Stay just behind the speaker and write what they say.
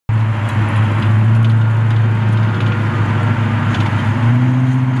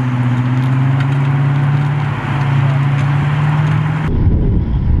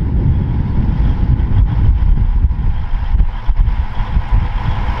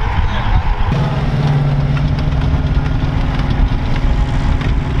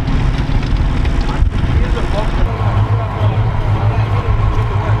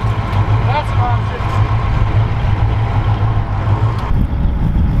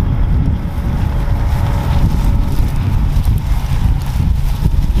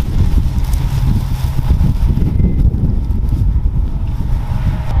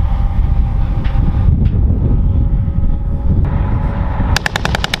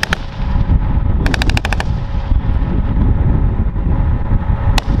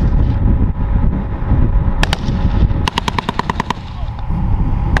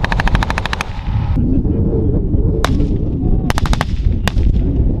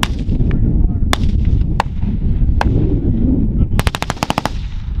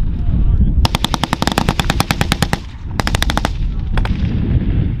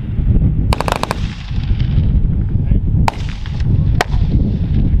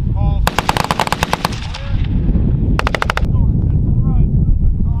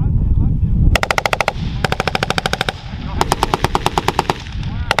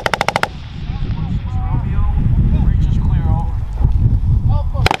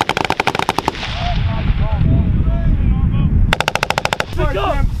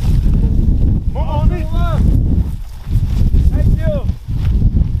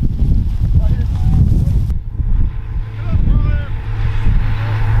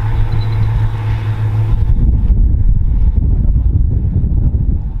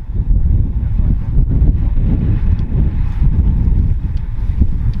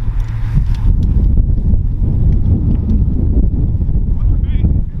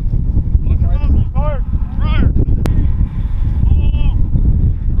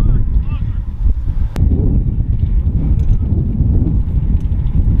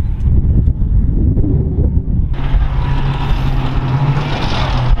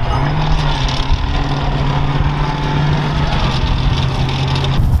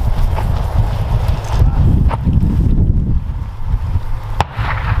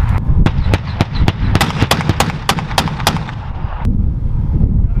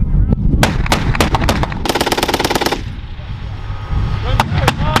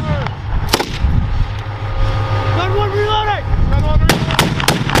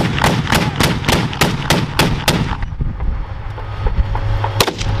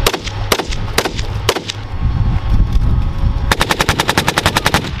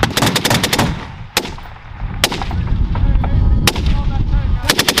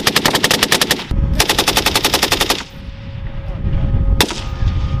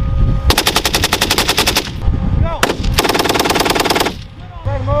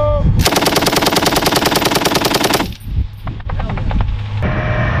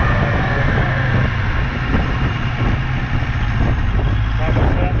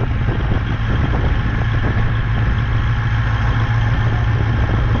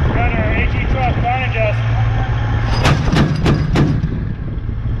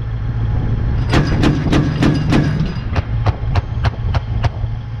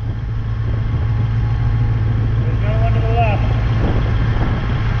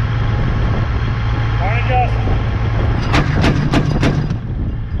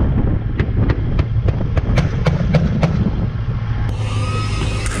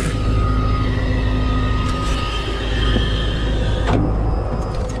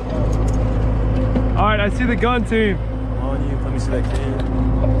I see the gun team. On you, let me see that kid.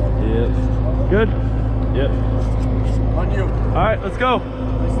 Yep. Good? Yep. On you. All right, let's go.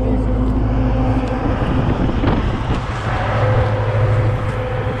 Nice and easy.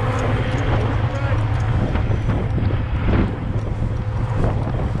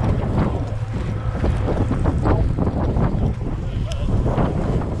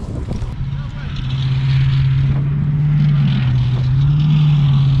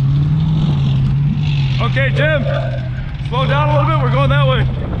 Okay, Jim, slow down a little bit. We're going that way.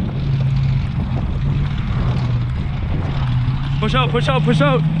 Push out, push out, push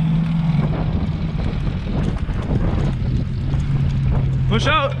out. Push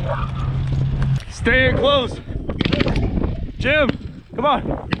out. Stay in close. Jim, come on.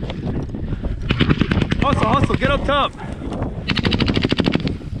 Hustle, hustle, get up top.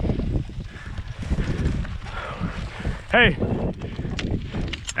 Hey,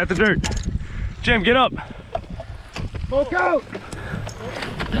 at the dirt. Jim, get up. Smoke out.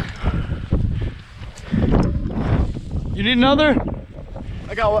 You need another?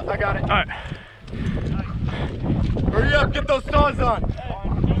 I got it. All right. Hurry up, get those saws on.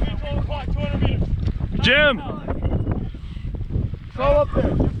 Jim. It's all up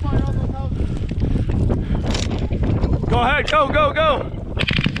there. Go ahead, go, go, go.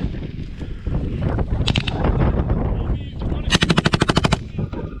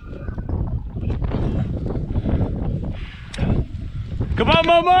 Come on,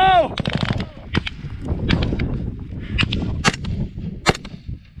 Momo!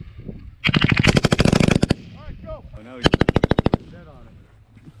 Alright, go! Oh, now he's Dead on it.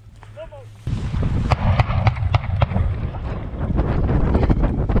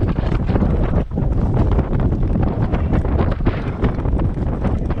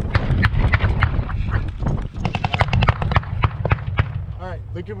 Alright,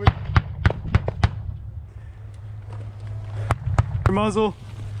 look at what... muzzle.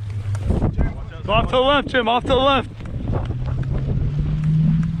 Go off to the left, Jim, off to the left.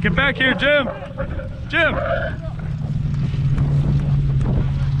 Get back here, Jim. Jim.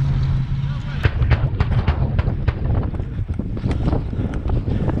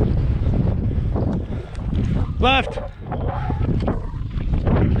 Left.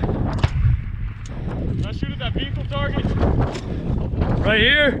 Can I shoot at that vehicle target? Right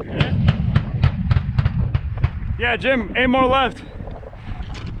here? Yeah. Yeah, Jim, aim more left.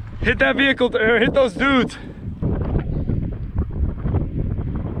 Hit that vehicle, or hit those dudes.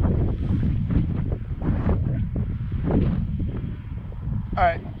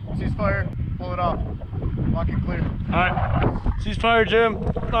 Alright, ceasefire, pull it off. Lock and clear. All right, ceasefire, Jim.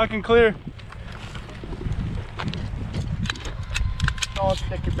 Lock and clear. Don't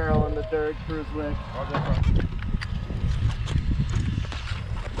stick your barrel in the dirt, cruise with.